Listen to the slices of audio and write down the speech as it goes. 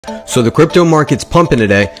So the crypto market's pumping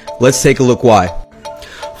today. Let's take a look why.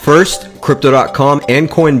 First, Crypto.com and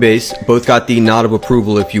Coinbase both got the nod of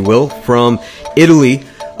approval, if you will, from Italy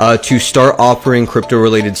to start offering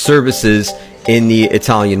crypto-related services in the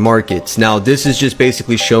Italian markets. Now, this is just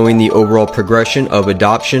basically showing the overall progression of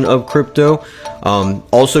adoption of crypto,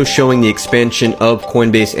 also showing the expansion of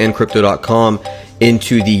Coinbase and Crypto.com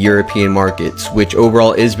into the European markets, which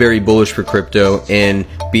overall is very bullish for crypto and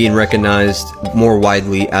being recognized more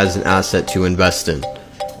widely as an asset to invest in.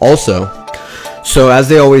 Also, so as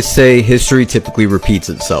they always say, history typically repeats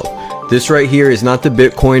itself. This right here is not the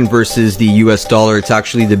Bitcoin versus the US dollar, it's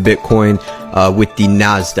actually the Bitcoin with the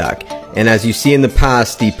NASDAQ. And as you see in the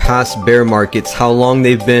past bear markets, how long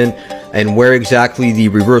they've been and where exactly the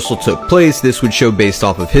reversal took place, this would show based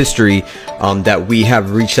off of history that we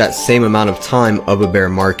have reached that same amount of time of a bear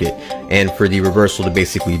market and for the reversal to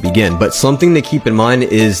basically begin. But something to keep in mind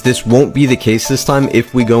is this won't be the case this time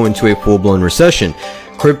if we go into a full-blown recession.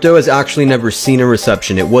 Crypto has actually never seen a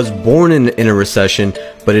recession. It was born in a recession,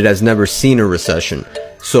 but it has never seen a recession.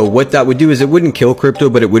 So what that would do is it wouldn't kill crypto,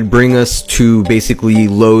 but it would bring us to basically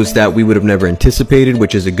lows that we would have never anticipated,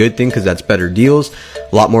 which is a good thing because that's better deals.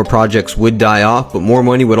 A lot more projects would die off, but more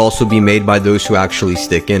money would also be made by those who actually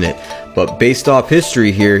stick in it. But based off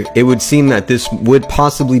history here, it would seem that this would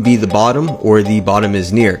possibly be the bottom, or the bottom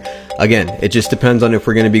is near. Again, it just depends on if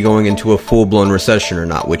we're going to be going into a full-blown recession or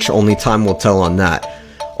not, which only time will tell on that.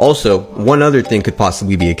 Also, one other thing could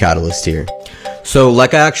possibly be a catalyst here. So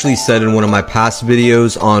like I actually said in one of my past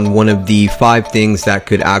videos on one of the 5 things that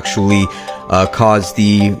could actually cause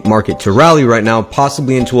the market to rally right now,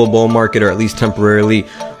 possibly into a bull market or at least temporarily,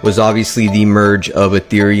 was obviously the merge of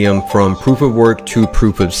Ethereum from proof of work to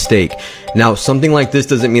proof of stake. Now, something like this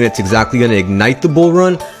doesn't mean it's exactly going to ignite the bull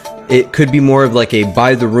run. It could be more of like a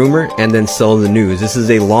buy the rumor and then sell the news. This is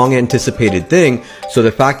a long anticipated thing. So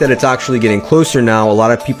the fact that it's actually getting closer now, a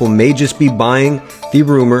lot of people may just be buying the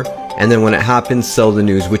rumor, and then when it happens, sell the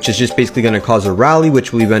news, which is just basically going to cause a rally,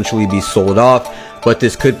 which will eventually be sold off. But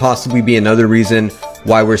this could possibly be another reason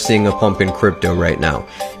why we're seeing a pump in crypto right now.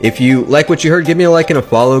 If you like what you heard, give me a like and a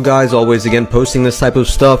follow, guys. Always, again, posting this type of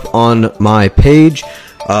stuff on my page.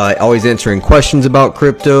 Always answering questions about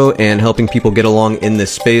crypto and helping people get along in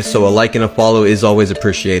this space. So a like and a follow is always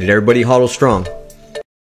appreciated. Everybody hodl strong.